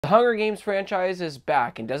Hunger Games franchise is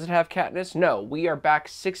back, and does it have Katniss? No, we are back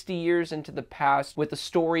 60 years into the past with the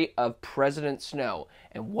story of President Snow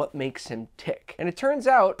and what makes him tick. And it turns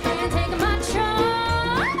out, can't take my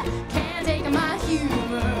charm, can't take my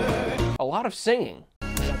humor. A lot of singing.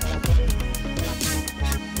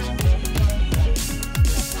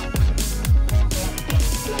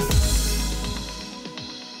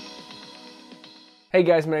 Hey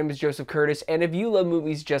guys, my name is Joseph Curtis, and if you love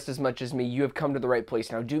movies just as much as me, you have come to the right place.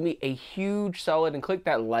 Now do me a huge solid and click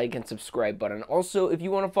that like and subscribe button. Also, if you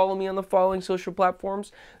want to follow me on the following social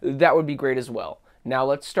platforms, that would be great as well. Now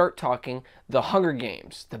let's start talking The Hunger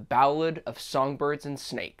Games, the Ballad of Songbirds and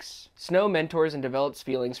Snakes. Snow mentors and develops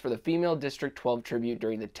feelings for the female District 12 tribute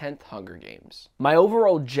during the 10th Hunger Games. My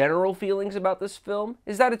overall general feelings about this film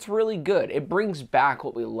is that it's really good. It brings back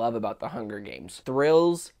what we love about The Hunger Games.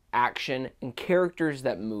 Thrills, action, and characters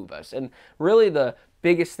that move us. And really the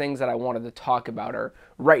biggest things that I wanted to talk about are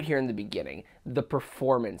right here in the beginning. The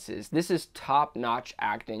performances. This is top-notch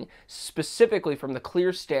acting, specifically from the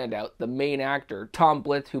clear standout, the main actor, Tom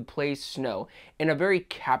Blyth, who plays Snow, in a very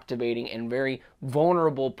captivating and very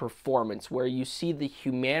vulnerable performance where you see the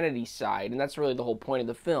humanity side, and that's really the whole point of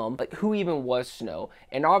the film. Like, who even was Snow?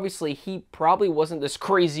 And obviously, he probably wasn't this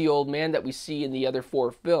crazy old man that we see in the other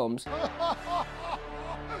 4 films.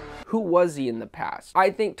 Who was he in the past?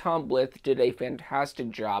 I think Tom Blyth did a fantastic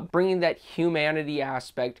job bringing that humanity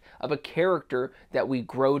aspect of a character that we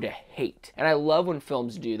grow to hate. And I love when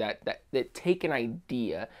films do that take an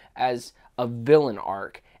idea as a villain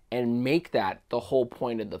arc and make that the whole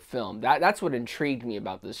point of the film. That's what intrigued me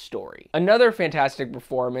about this story. Another fantastic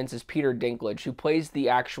performance is Peter Dinklage, who plays the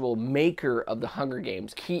actual maker of the Hunger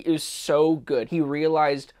Games. He is so good. He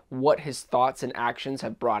realized what his thoughts and actions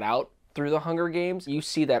have brought out through the Hunger Games. You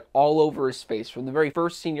see that all over his face. From the very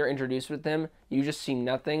first scene you're introduced with him, you just see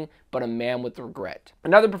nothing but a man with regret.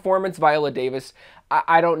 Another performance, Viola Davis.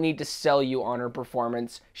 I don't need to sell you on her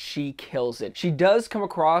performance. She kills it. She does come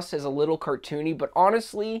across as a little cartoony, but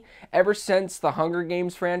honestly, ever since the Hunger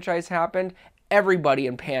Games franchise happened, everybody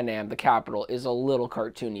in Pan Am, the capital, is a little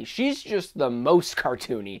cartoony. She's just the most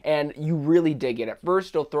cartoony, and you really dig it. At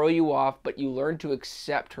first, it'll throw you off, but you learn to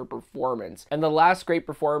accept her performance. And the last great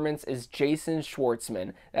performance is Jason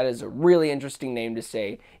Schwartzman. That is a really interesting name to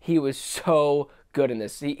say. He was so good in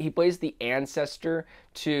this. He plays the ancestor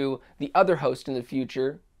to the other host in the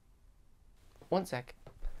future. One sec.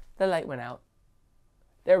 The light went out.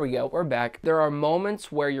 There we go, we're back. There are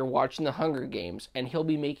moments where you're watching the Hunger Games and he'll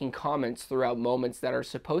be making comments throughout moments that are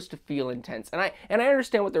supposed to feel intense. And I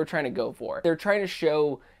understand what they're trying to go for. They're trying to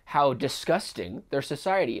show how disgusting their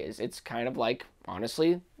society is. It's kind of like,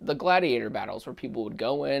 honestly, the gladiator battles where people would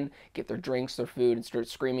go in, get their drinks, their food, and start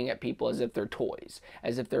screaming at people as if they're toys,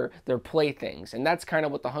 as if they're playthings. And that's kind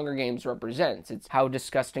of what the Hunger Games represents. It's how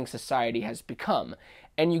disgusting society has become.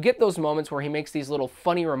 And you get those moments where he makes these little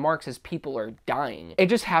funny remarks as people are dying. It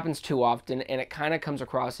just happens too often, and it kind of comes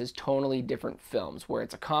across as tonally different films, where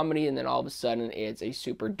it's a comedy and then all of a sudden it's a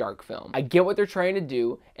super dark film. I get what they're trying to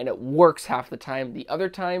do, and it works half the time. The other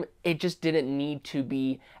time, it just didn't need to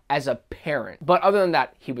be as apparent. But other than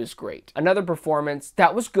that, he was great. Another performance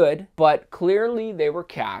that was good, but clearly they were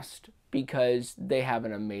cast because they have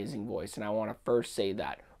an amazing voice, and I want to first say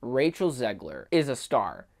that. Rachel Zegler is a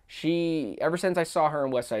star. She, ever since I saw her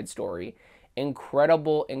in West Side Story,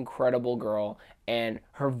 incredible, incredible girl, and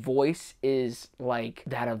her voice is like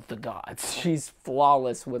that of the gods. She's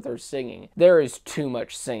flawless with her singing. There is too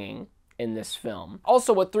much singing in this film.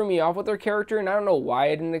 Also, what threw me off with her character, and I don't know why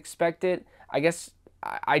I didn't expect it, I guess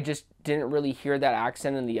I just didn't really hear that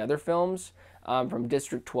accent in the other films from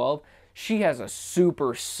District 12. She has a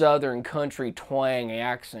super southern country twang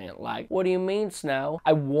accent. Like, what do you mean, Snow?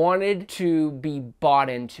 I wanted to be bought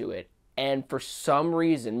into it. And for some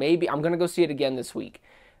reason, maybe I'm going to go see it again this week.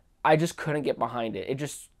 I just couldn't get behind it. It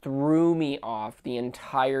just threw me off the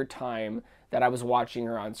entire time that I was watching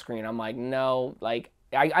her on screen. I'm like, no, like,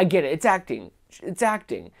 I get it. It's acting. It's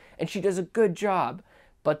acting. And she does a good job.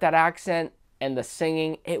 But that accent and the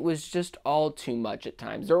singing, it was just all too much at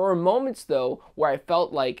times. There were moments, though, where I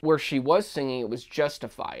felt like where she was singing, it was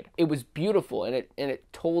justified. It was beautiful, and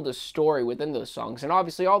it told a story within those songs, and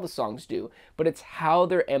obviously all the songs do, but it's how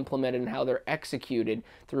they're implemented and how they're executed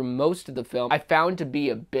through most of the film I found to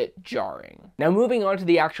be a bit jarring. Now, moving on to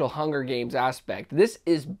the actual Hunger Games aspect, this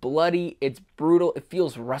is bloody, it's brutal, it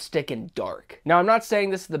feels rustic and dark. Now, I'm not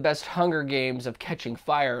saying this is the best Hunger Games of Catching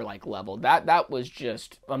Fire like level. That was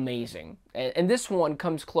just amazing. And this one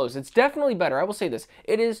comes close. It's definitely better. I will say this.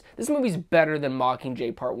 This movie's better than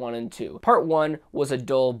Mockingjay Part 1 and 2. Part 1 was a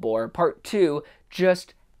dull bore. Part 2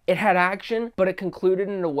 just It had action, but it concluded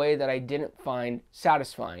in a way that I didn't find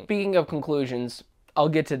satisfying. Speaking of conclusions, I'll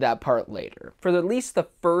get to that part later. For at least the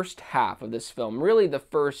first half of this film, really the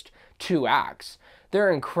first 2 acts,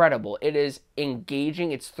 they're incredible. It is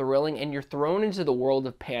engaging, it's thrilling, and you're thrown into the world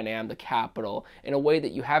of Pan Am, the capital, in a way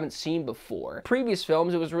that you haven't seen before. Previous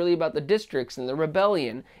films, it was really about the districts and the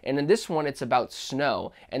rebellion, and in this one, it's about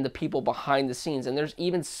Snow and the people behind the scenes, and there's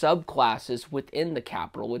even subclasses within the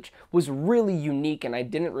capital, which was really unique, and I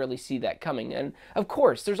didn't really see that coming. And of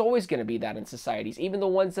course, there's always going to be that in societies. Even the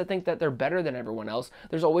ones that think that they're better than everyone else,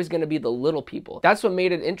 there's always going to be the little people. That's what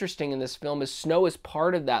made it interesting in this film, is Snow is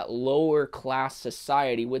part of that lower class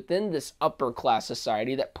society within this upper class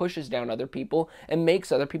society that pushes down other people and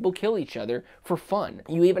makes other people kill each other for fun.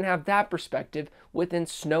 You even have that perspective within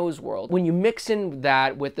Snow's world. When you mix in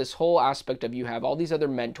that with this whole aspect of you have all these other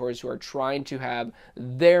mentors who are trying to have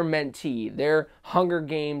their mentee, their Hunger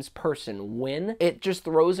Games person win, it just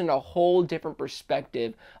throws in a whole different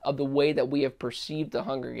perspective of the way that we have perceived the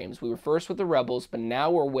Hunger Games. We were first with the rebels, but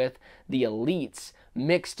now we're with the elites,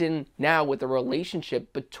 mixed in now with the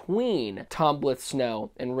relationship between Tom Blyth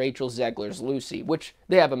Snow and Rachel Zegler's Lucy, which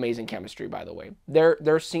they have amazing chemistry, by the way.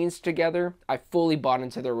 Their scenes together, I fully bought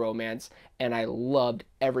into their romance, and I loved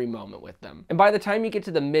every moment with them. And by the time you get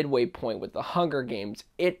to the midway point with the Hunger Games,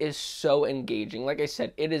 it is so engaging. Like I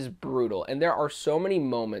said, it is brutal, and there are so many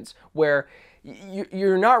moments where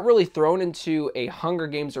you're not really thrown into a Hunger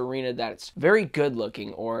Games arena that's very good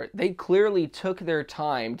looking, or they clearly took their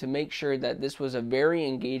time to make sure that this was a very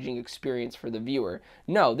engaging experience for the viewer.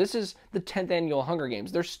 No, this is the 10th annual Hunger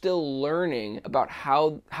Games. They're still learning about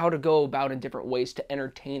how to go about in different ways to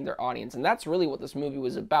entertain their audience, and that's really what this movie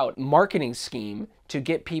was about. Marketing scheme to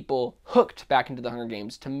get people hooked back into the Hunger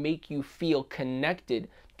Games, to make you feel connected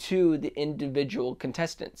to the individual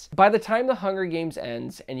contestants. By the time the Hunger Games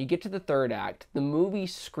ends and you get to the 3rd act, the movie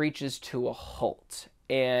screeches to a halt.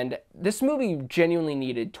 And this movie genuinely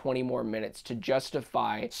needed 20 more minutes to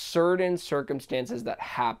justify certain circumstances that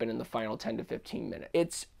happen in the final 10 to 15 minutes.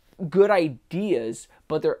 It's good ideas,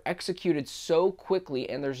 but they're executed so quickly,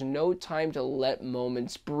 and there's no time to let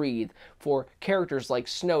moments breathe for characters like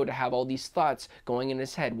Snow to have all these thoughts going in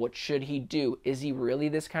his head. What should he do? Is he really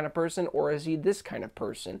this kind of person, or is he this kind of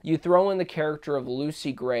person? You throw in the character of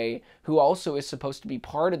Lucy Gray, who also is supposed to be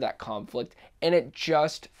part of that conflict, and it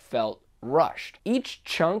just felt rushed. Each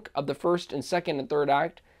chunk of the 1st and 2nd and 3rd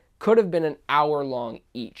act could have been an hour long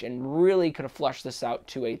each, and really could have fleshed this out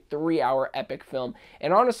to a 3-hour epic film.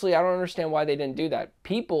 And honestly, I don't understand why they didn't do that.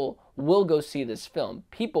 People will go see this film.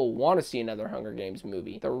 People want to see another Hunger Games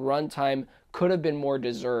movie. The runtime could have been more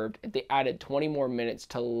deserved if they added 20 more minutes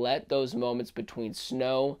to let those moments between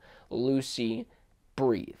Snow, Lucy,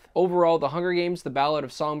 breathe. Overall, The Hunger Games, The Ballad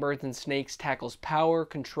of Songbirds and Snakes tackles power,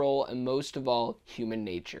 control, and most of all, human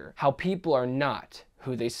nature. How people are not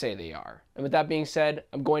who they say they are. And with that being said,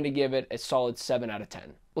 I'm going to give it a solid 7 out of 10.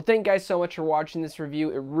 Well, thank you guys so much for watching this review.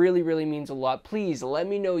 It really, really means a lot. Please let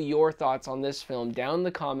me know your thoughts on this film down in the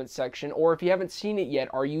comments section, or if you haven't seen it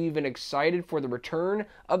yet, are you even excited for the return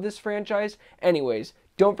of this franchise? Anyways,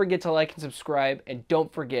 don't forget to like and subscribe, and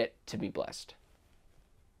don't forget to be blessed.